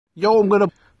Yo,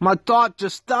 my thought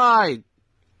just died.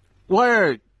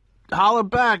 Where? Holler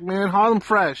back, man. Harlem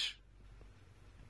Fresh.